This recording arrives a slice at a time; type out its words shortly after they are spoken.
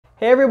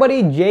Hey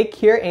everybody, Jake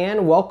here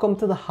and welcome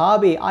to the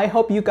hobby. I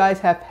hope you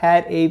guys have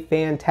had a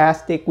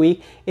fantastic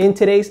week. In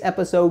today's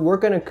episode, we're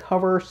going to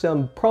cover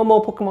some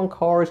promo Pokemon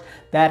cards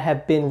that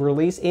have been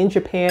released in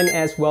Japan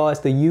as well as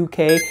the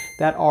UK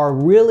that are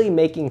really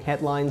making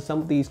headlines.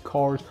 Some of these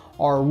cards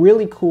are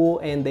really cool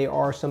and there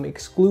are some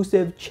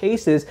exclusive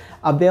chases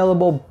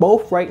available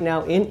both right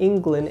now in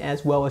England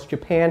as well as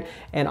Japan.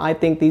 And I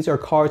think these are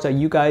cards that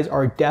you guys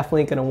are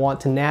definitely going to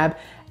want to nab.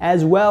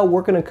 As well,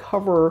 we're going to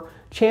cover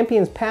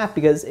Champion's Path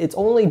because it's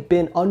only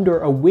been under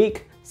a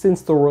week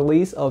since the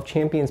release of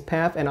Champion's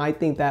Path, and I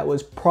think that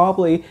was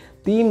probably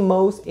the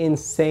most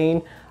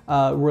insane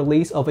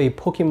release of a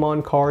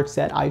Pokemon card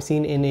set I've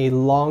seen in a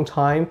long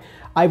time.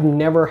 I've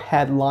never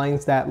had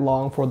lines that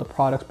long for the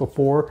products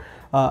before.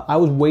 I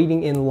was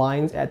waiting in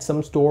lines at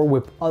some store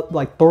with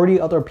like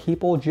 30 other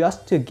people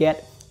just to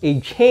get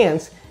a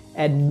chance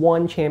at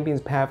one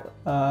Champion's Path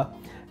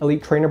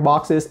Elite Trainer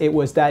boxes. It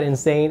was that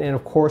insane, and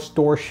of course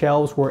store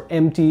shelves were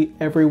empty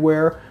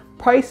everywhere.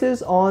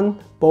 Prices on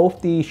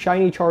both the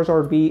shiny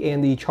Charizard V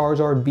and the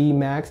Charizard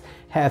VMAX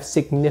have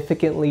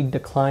significantly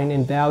declined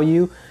in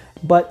value,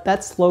 but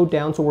that's slowed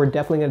down, so we're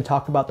definitely going to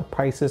talk about the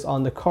prices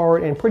on the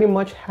card and pretty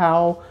much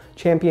how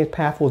Champion's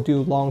Path will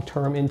do long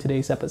term in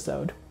today's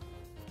episode.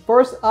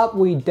 First up,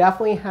 we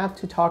definitely have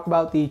to talk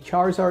about the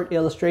Charizard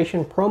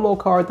illustration promo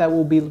card that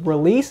will be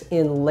released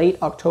in late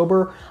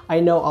October.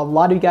 I know a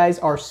lot of you guys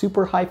are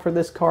super hyped for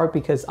this card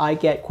because I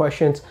get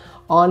questions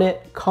on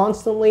it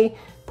constantly.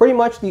 Pretty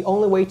much the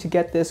only way to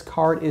get this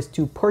card is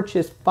to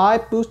purchase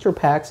 5 booster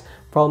packs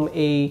from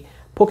a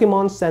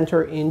Pokemon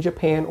Center in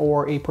Japan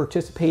or a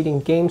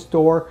participating game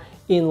store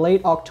in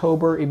late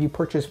October. If you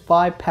purchase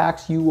 5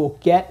 packs, you will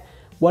get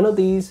one of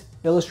these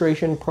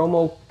illustration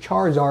promo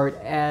Charizard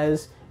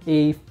as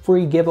a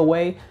free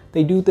giveaway.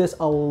 They do this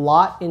a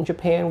lot in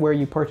Japan where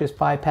you purchase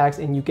 5 packs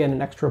and you get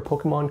an extra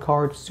Pokemon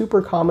card.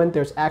 Super common.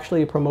 There's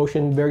actually a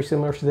promotion very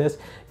similar to this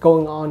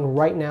going on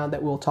right now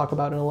that we'll talk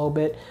about in a little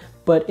bit.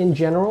 But in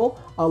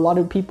general, a lot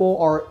of people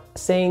are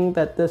saying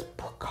that this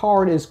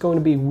card is going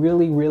to be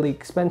really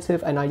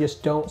expensive, and I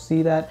just don't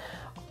see that.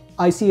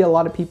 I see a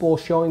lot of people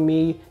showing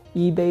me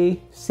eBay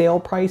sale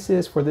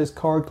prices for this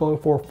card going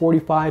for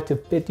 $45 to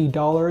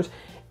 $50.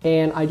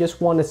 And I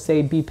just want to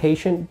say, be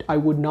patient. I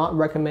would not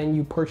recommend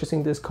you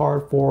purchasing this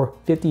card for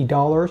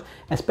 $50,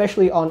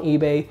 especially on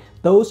eBay.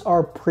 Those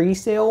are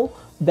pre-sale.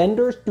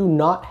 Vendors do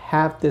not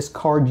have this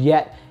card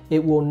yet.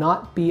 It will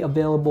not be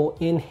available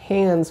in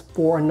hands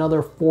for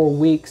another 4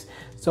 weeks.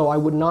 So I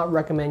would not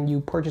recommend you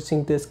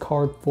purchasing this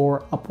card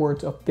for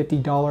upwards of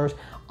 $50.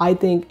 I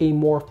think a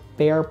more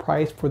fair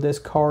price for this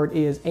card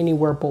is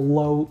anywhere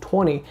below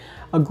 $20.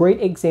 A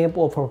great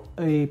example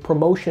of a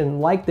promotion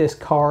like this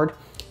card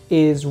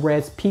is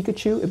Red's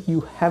Pikachu. If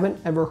you haven't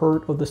ever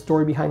heard of the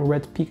story behind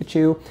Red's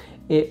Pikachu,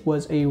 it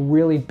was a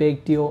really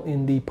big deal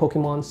in the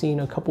Pokemon scene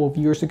a couple of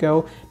years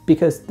ago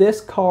because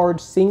this card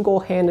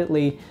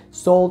single-handedly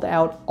sold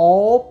out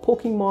all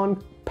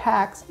Pokemon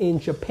packs in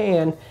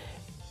Japan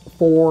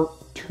for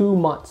 2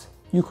 months.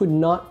 You could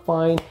not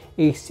find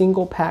a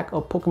single pack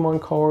of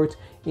Pokemon cards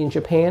in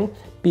Japan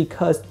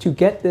because to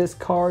get this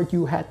card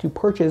you had to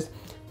purchase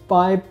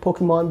 5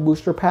 Pokemon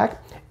booster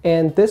pack.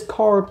 And this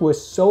card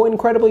was so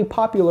incredibly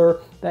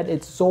popular that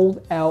it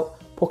sold out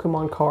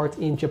Pokemon cards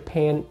in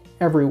Japan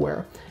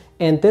everywhere.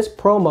 And this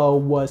promo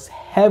was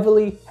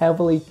heavily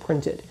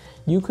printed.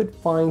 You could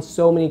find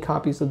so many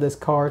copies of this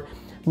card.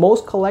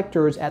 Most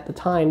collectors at the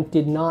time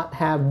did not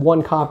have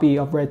 1 copy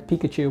of Red's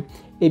Pikachu.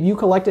 If you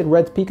collected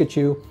Red's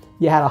Pikachu,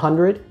 you had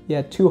 100, you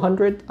had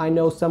 200. I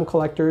know some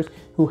collectors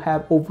who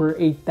have over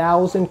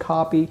 1,000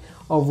 copy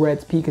of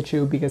Red's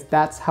Pikachu because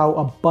that's how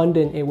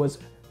abundant it was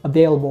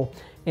available.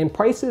 And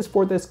prices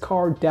for this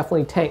card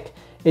definitely tank.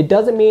 It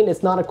doesn't mean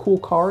it's not a cool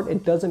card.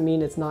 It doesn't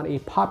mean it's not a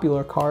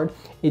popular card.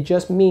 It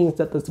just means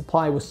that the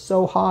supply was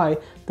so high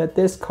that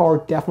this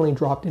card definitely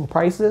dropped in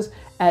prices.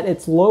 At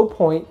its low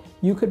point,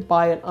 you could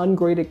buy an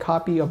ungraded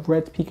copy of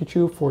Red's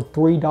Pikachu for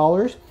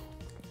 $3.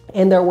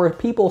 And there were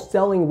people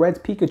selling Red's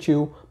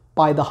Pikachu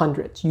by the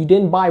hundreds. You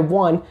didn't buy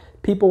one.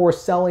 People were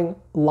selling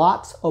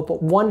lots of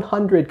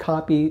 100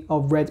 copy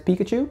of Red's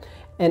Pikachu.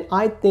 And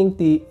I think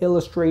the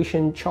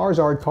illustration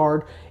Charizard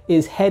card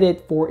is headed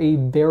for a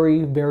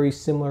very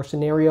similar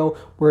scenario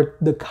where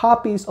the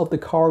copies of the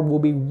card will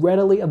be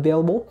readily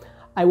available.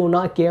 I will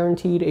not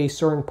guarantee a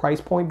certain price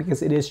point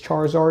because it is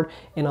Charizard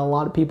and a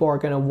lot of people are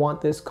going to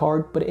want this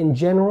card. But in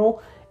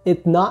general,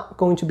 it's not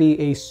going to be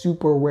a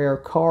super rare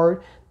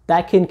card.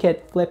 That can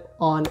get flipped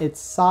on its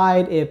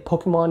side if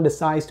Pokemon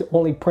decides to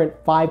only print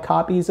 5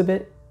 copies of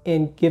it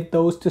and give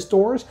those to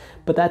stores,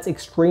 but that's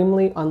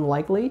extremely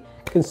unlikely.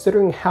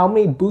 Considering how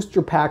many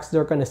booster packs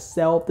they're going to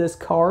sell this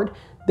card,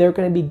 they're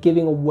going to be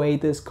giving away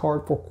this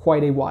card for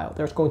quite a while.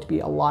 There's going to be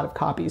a lot of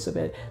copies of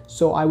it.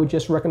 So I would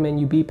just recommend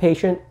you be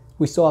patient.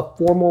 We still have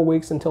 4 more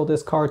weeks until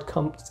this card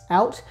comes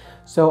out.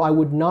 So I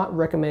would not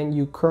recommend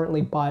you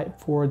currently buy it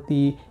for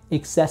the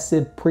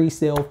excessive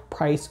pre-sale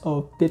price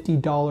of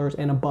 $50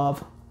 and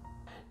above.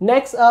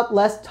 Next up,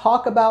 let's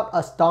talk about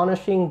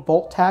Astonishing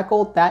Volt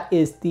Tackle. That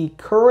is the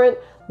current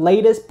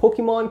latest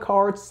Pokemon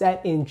card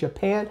set in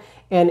Japan,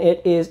 and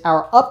it is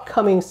our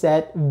upcoming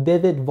set,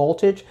 Vivid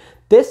Voltage.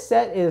 This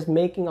set is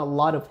making a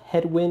lot of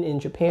headwind in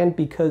Japan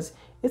because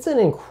it's an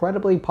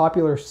incredibly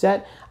popular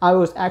set. I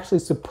was actually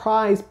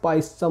surprised by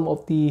some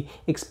of the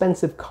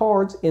expensive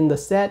cards in the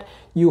set.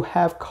 You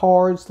have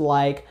cards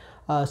like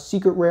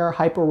Secret Rare,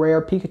 Hyper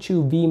Rare,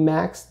 Pikachu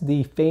VMAX,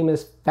 the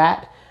famous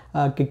fat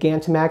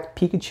Gigantamax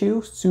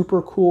Pikachu,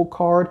 super cool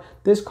card.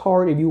 This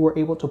card, if you were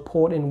able to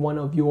pull it in one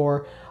of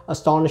your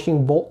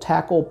Astonishing Volt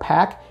Tackle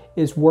pack,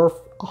 is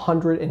worth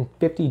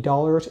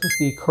 $150 is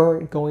the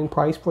current going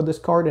price for this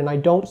card, and I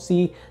don't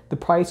see the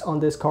price on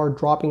this card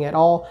dropping at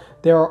all.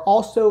 There are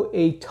also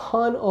a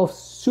ton of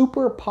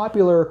super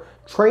popular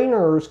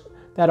trainers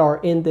that are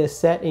in this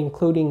set,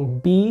 including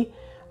B,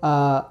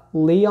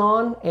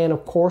 Leon, and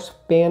of course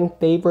fan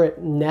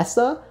favorite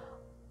Nessa.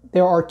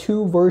 There are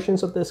two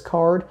versions of this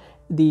card,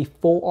 the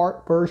full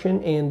art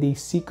version and the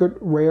secret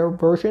rare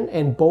version,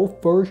 and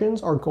both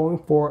versions are going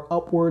for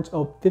upwards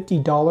of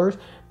 $50.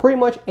 Pretty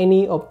much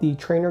any of the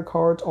trainer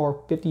cards are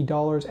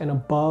 $50 and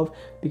above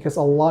because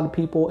a lot of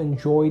people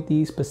enjoy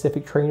these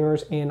specific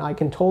trainers, and I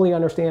can totally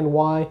understand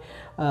why.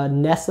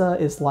 Nessa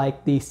is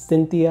like the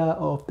Cynthia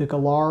of the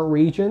Galar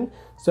region.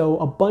 So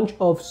a bunch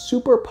of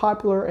super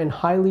popular and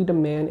highly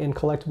demanded and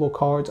collectible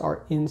cards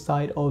are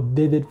inside of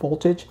Vivid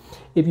Voltage.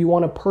 If you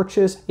want to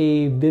purchase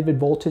a Vivid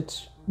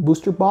Voltage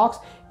booster box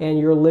and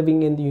you're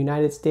living in the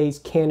United States,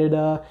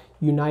 Canada,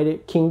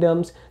 United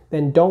Kingdoms,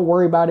 then don't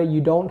worry about it.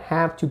 You don't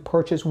have to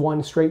purchase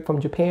one straight from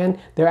Japan.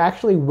 They're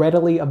actually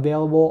readily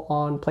available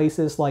on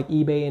places like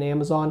eBay and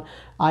Amazon.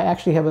 I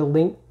actually have a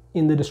link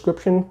in the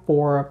description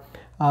for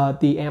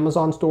the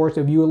Amazon stores.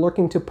 If you are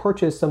looking to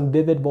purchase some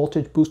Vivid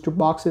Voltage booster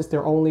boxes,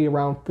 they're only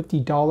around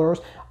 $50.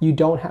 You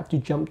don't have to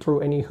jump through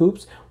any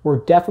hoops. We're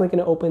definitely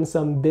going to open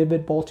some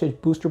Vivid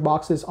Voltage booster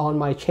boxes on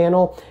my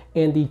channel,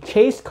 and the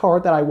chase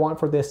card that I want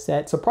for this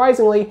set,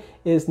 surprisingly,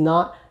 is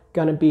not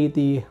gonna be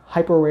the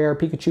hyper rare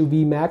Pikachu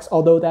VMAX,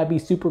 although that'd be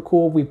super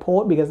cool if we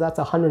pull it because that's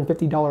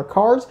 $150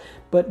 cards.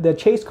 But the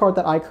chase card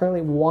that I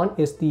currently want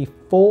is the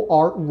full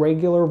art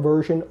regular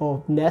version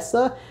of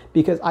Nessa,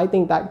 because I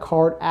think that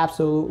card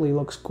absolutely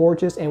looks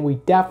gorgeous and we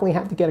definitely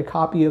have to get a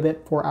copy of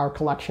it for our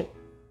collection.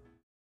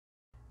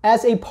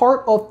 As a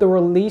part of the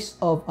release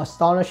of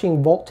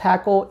Astonishing Volt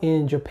Tackle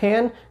in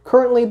Japan,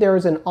 currently there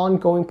is an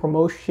ongoing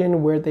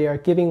promotion where they are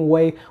giving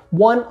away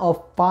one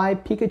of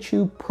 5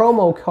 Pikachu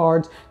promo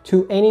cards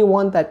to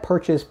anyone that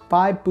purchased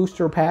 5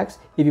 booster packs.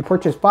 If you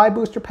purchase 5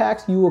 booster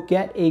packs, you will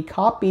get a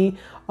copy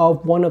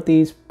of one of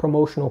these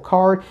promotional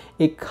cards.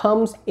 It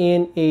comes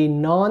in a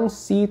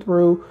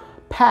non-see-through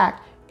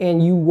pack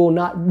and you will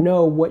not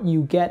know what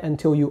you get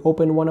until you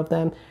open one of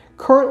them.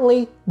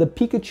 Currently, the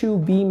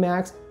Pikachu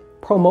VMAX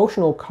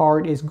promotional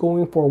card is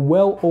going for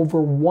well over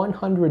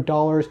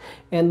 $100,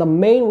 and the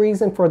main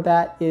reason for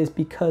that is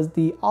because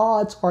the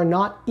odds are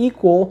not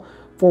equal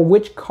for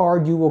which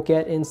card you will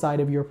get inside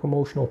of your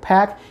promotional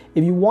pack.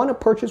 If you want to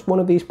purchase one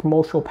of these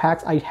promotional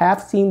packs, I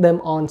have seen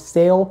them on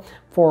sale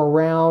for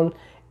around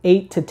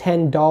 $8 to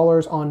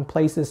 $10 on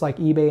places like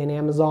eBay and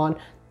Amazon.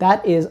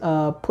 That is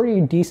a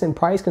pretty decent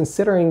price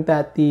considering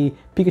that the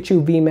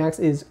Pikachu VMAX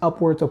is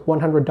upwards of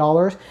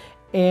 $100.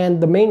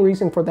 And the main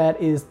reason for that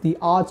is the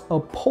odds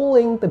of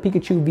pulling the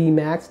Pikachu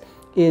VMAX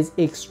is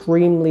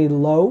extremely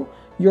low.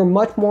 You're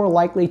much more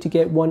likely to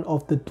get one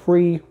of the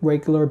 3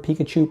 regular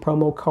Pikachu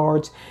promo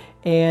cards,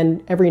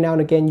 and every now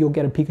and again you'll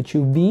get a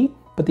Pikachu V,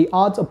 but the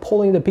odds of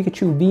pulling the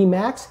Pikachu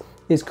VMAX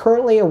is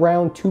currently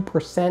around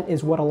 2%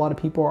 is what a lot of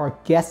people are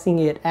guessing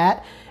it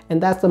at,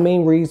 and that's the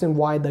main reason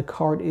why the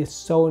card is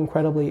so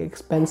incredibly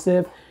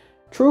expensive.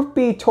 Truth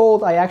be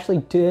told, I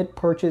actually did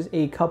purchase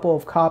a couple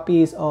of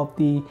copies of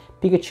the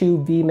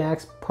Pikachu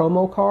VMAX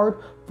promo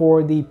card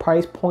for the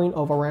price point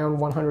of around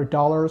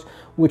 $100,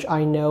 which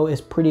I know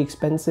is pretty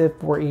expensive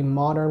for a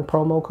modern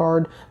promo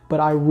card, but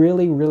I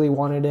really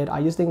wanted it.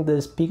 I just think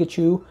this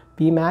Pikachu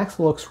VMAX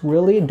looks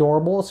really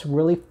adorable, it's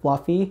really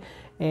fluffy,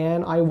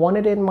 and I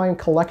wanted it in my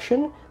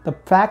collection. The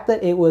fact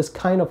that it was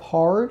kind of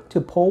hard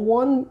to pull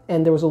one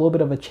and there was a little bit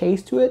of a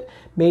chase to it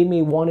made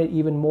me want it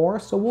even more.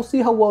 So we'll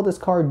see how well this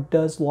card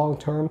does long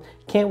term.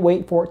 Can't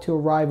wait for it to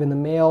arrive in the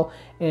mail,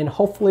 and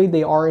hopefully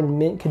they are in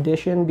mint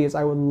condition because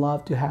I would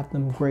love to have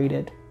them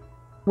graded.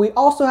 We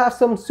also have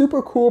some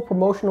super cool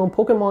promotional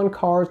Pokemon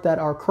cards that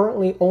are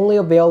currently only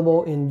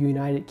available in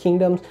United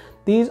Kingdoms.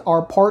 These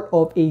are part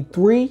of a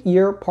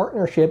 3-year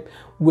partnership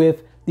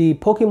with the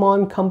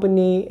Pokemon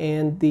Company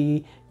and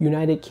the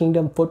United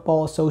Kingdom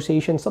Football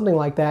Association, something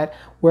like that,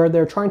 where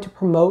they're trying to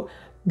promote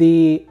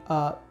the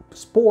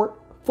sport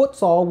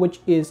futsal, which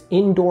is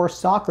indoor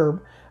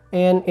soccer.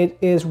 And it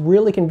is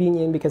really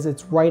convenient because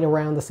it's right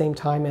around the same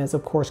time as,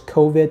 of course,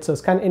 COVID. So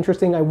it's kind of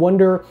interesting. I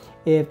wonder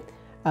if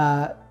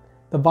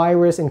the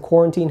virus and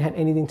quarantine had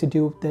anything to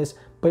do with this.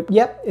 But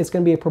yep, it's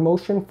going to be a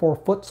promotion for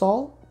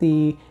futsal,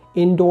 the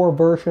indoor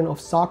version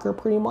of soccer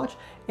pretty much.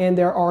 And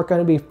there are going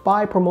to be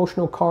 5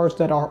 promotional cards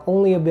that are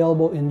only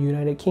available in the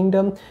United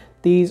Kingdom.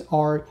 These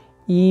are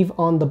Eevee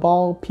on the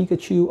ball,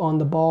 Pikachu on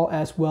the ball,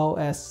 as well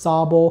as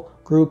Sobble,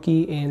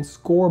 Grookey, and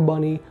Score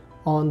Bunny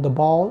on the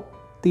ball.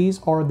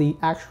 These are the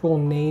actual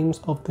names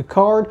of the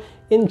card.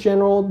 In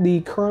general,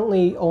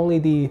 currently only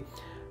the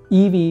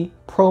eevee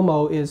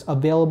promo is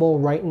available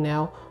right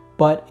now,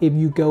 but if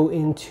you go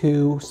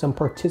into some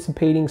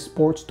participating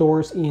sports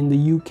stores in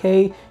the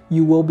UK,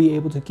 you will be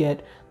able to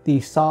get the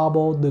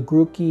Sobble, the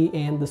Grookey,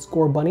 and the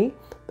Score Bunny.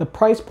 The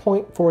price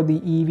point for the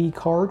eevee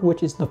card,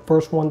 which is the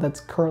first one that's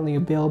currently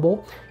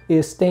available,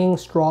 is staying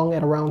strong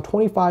at around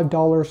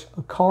 $25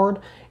 a card,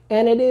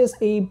 and it is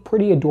a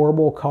pretty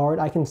adorable card.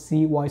 I can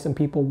see why some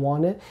people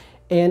want it,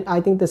 and I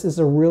think this is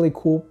a really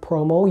cool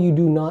promo. You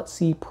do not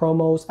see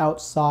promos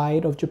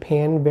outside of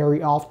Japan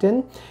very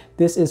often.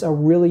 This is a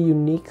really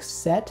unique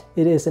set.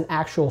 It is an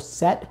actual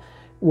set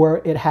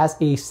where it has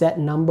a set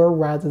number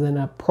rather than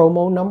a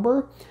promo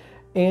number.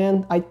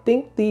 And I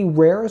think the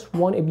rarest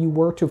one, if you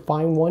were to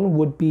find one,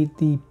 would be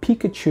the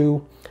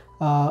Pikachu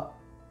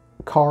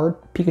card,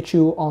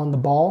 Pikachu on the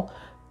ball.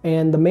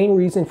 And the main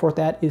reason for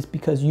that is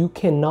because you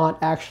cannot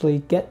actually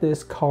get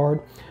this card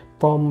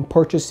from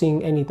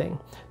purchasing anything.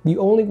 The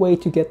only way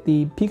to get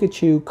the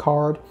Pikachu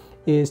card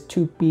is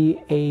to be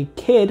a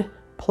kid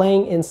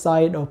playing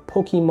inside of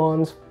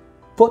Pokemon's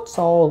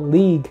Futsal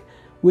League,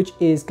 which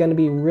is going to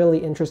be really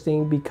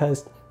interesting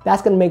because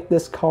that's going to make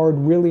this card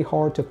really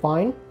hard to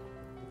find,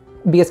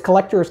 because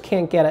collectors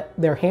can't get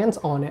their hands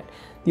on it.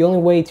 The only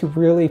way to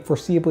really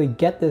foreseeably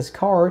get this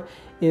card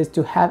is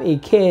to have a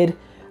kid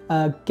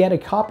get a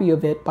copy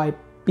of it by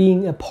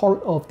being a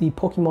part of the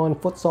Pokemon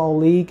Futsal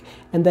League,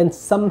 and then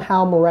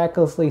somehow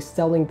miraculously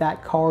selling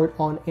that card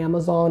on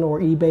Amazon or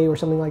eBay or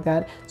something like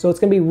that. So it's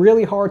going to be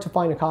really hard to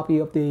find a copy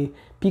of the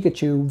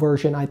Pikachu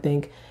version, I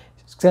think.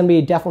 It's going to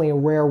be definitely a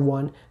rare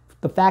one.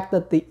 The fact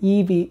that the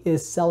eevee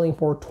is selling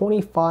for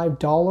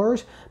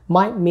 $25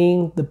 might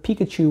mean the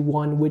Pikachu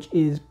one, which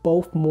is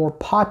both more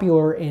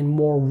popular and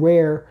more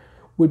rare,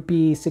 would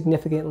be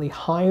significantly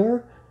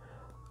higher.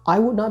 I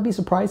would not be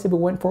surprised if it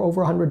went for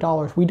over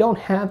 $100. We don't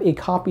have a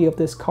copy of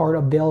this card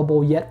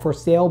available yet for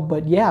sale,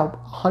 but yeah,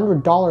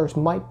 $100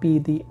 might be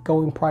the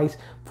going price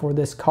for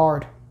this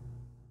card.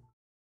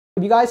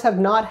 If you guys have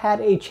not had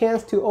a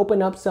chance to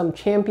open up some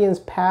Champions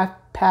Path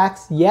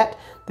packs yet,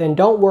 then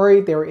don't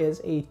worry, there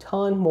is a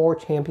ton more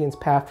Champions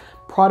Path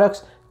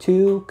products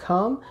to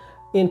come.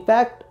 In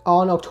fact,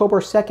 on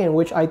October 2nd,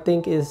 which I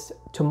think is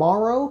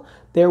tomorrow,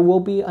 there will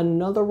be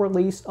another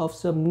release of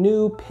some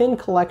new pin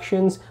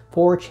collections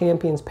for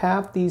Champions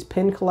Path. These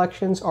pin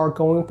collections are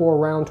going for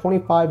around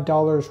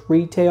 $25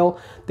 retail.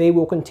 They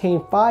will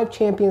contain 5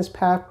 Champions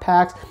Path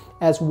packs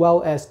as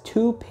well as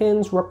 2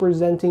 pins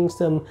representing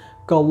some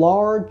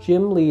Galar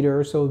gym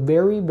leaders. So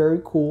very,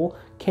 very cool.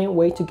 Can't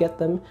wait to get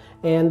them.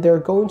 And there are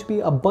going to be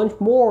a bunch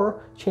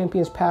more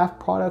Champions Path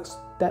products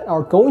that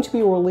are going to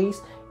be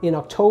released in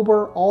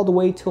October all the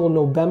way till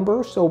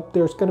November. So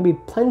there's going to be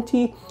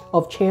plenty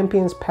of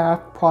Champions Path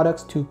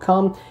products to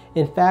come.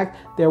 In fact,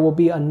 there will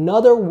be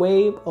another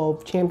wave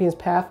of Champions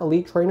Path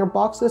Elite Trainer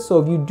boxes. So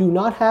if you do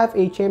not have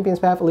a Champions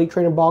Path Elite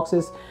Trainer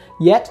boxes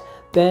yet,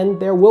 then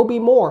there will be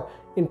more.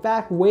 In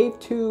fact, wave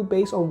 2,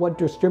 based on what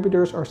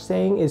distributors are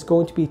saying, is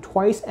going to be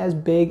twice as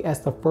big as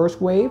the first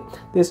wave.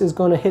 This is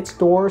going to hit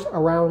stores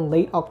around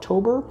late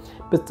October.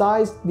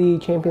 Besides the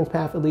Champions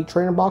Path Elite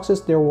Trainer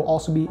boxes, there will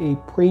also be a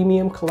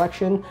premium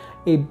collection,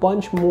 a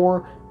bunch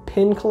more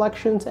pin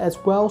collections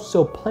as well.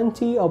 So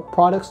plenty of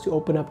products to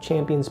open up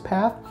Champions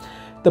Path.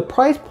 The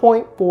price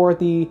point for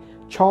the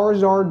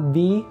Charizard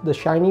V, the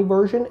shiny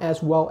version,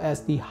 as well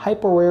as the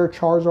hyper rare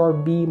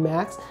Charizard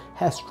VMAX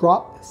has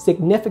dropped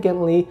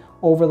significantly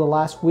over the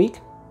last week.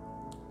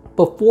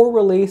 Before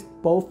release,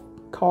 both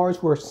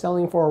cards were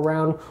selling for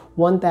around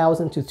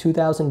 $1,000 to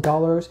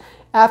 $2,000.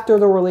 After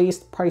the release,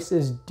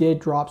 prices did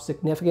drop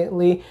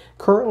significantly.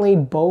 Currently,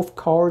 both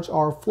cards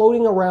are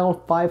floating around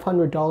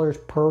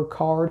 $500 per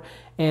card,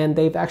 and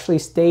they've actually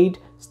stayed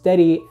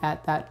steady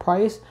at that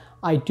price.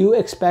 I do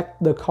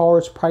expect the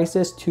cards'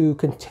 prices to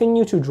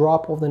continue to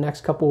drop over the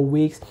next couple of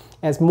weeks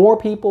as more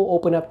people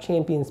open up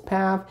Champions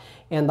Path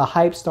and the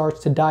hype starts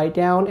to die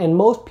down, and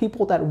most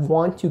people that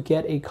want to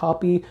get a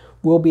copy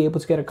will be able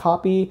to get a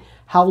copy.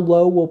 How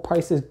low will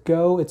prices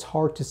go? It's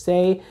hard to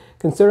say.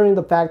 Considering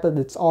the fact that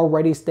it's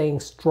already staying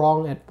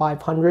strong at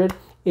 $500,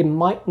 it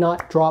might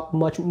not drop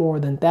much more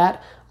than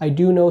that. I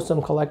do know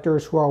some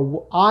collectors who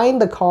are eyeing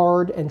the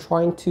card and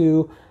trying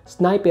to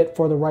snipe it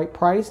for the right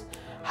price.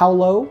 How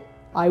low?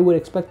 I would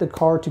expect the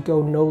card to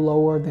go no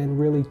lower than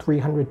really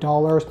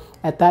 $300.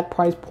 At that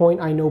price point,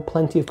 I know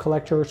plenty of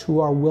collectors who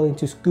are willing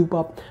to scoop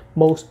up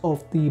most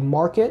of the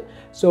market.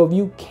 So if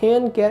you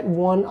can get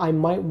one, I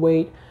might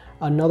wait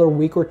another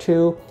week or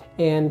two,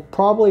 and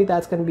probably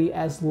that's going to be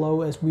as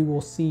low as we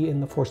will see in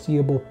the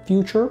foreseeable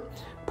future.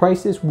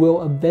 Prices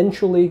will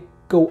eventually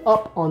go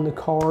up on the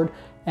card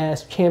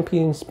as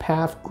Champions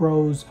Path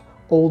grows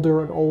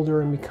older and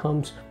older and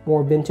becomes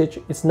more vintage.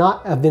 It's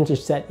not a vintage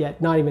set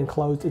yet, not even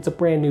close. It's a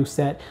brand new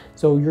set.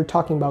 So you're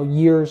talking about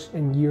years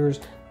and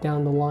years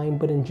down the line.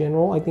 But in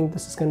general, I think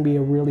this is going to be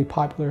a really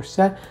popular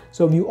set.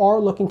 So if you are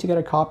looking to get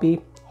a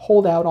copy,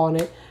 hold out on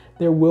it.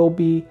 there will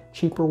be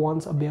cheaper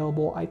ones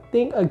available. I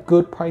think a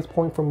good price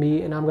point for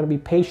me, and I'm going to be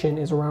patient,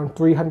 is around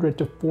 $300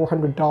 to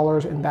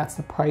 $400, and that's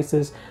the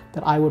prices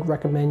that I would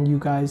recommend you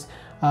guys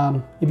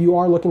if you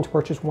are looking to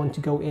purchase one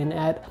to go in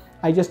at.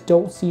 I just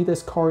don't see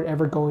this card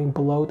ever going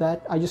below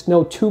that. I just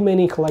know too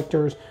many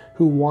collectors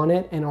who want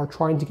it and are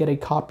trying to get a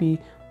copy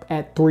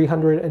at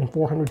 $300 and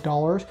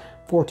 $400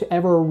 for it to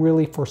ever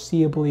really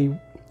foreseeably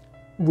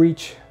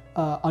reach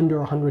under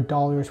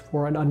 $100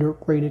 for an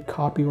underrated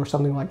copy or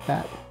something like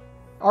that.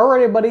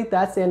 Alright everybody,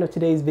 that's the end of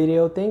today's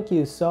video. Thank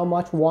you so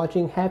much for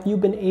watching. Have you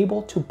been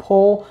able to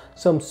pull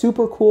some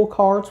super cool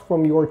cards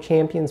from your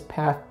Champions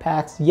Path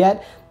packs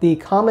yet? The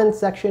comment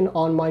section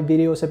on my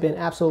videos have been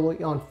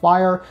absolutely on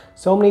fire.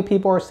 So many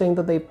people are saying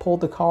that they've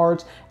pulled the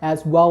cards,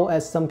 as well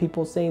as some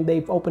people saying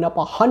they've opened up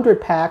 100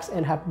 packs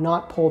and have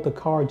not pulled the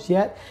cards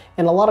yet.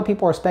 And a lot of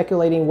people are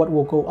speculating what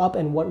will go up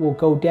and what will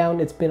go down.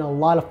 It's been a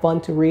lot of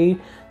fun to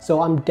read,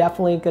 so I'm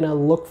definitely gonna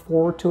look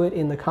forward to it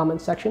in the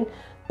comment section.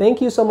 Thank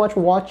you so much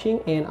for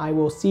watching, and I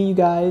will see you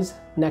guys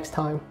next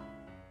time.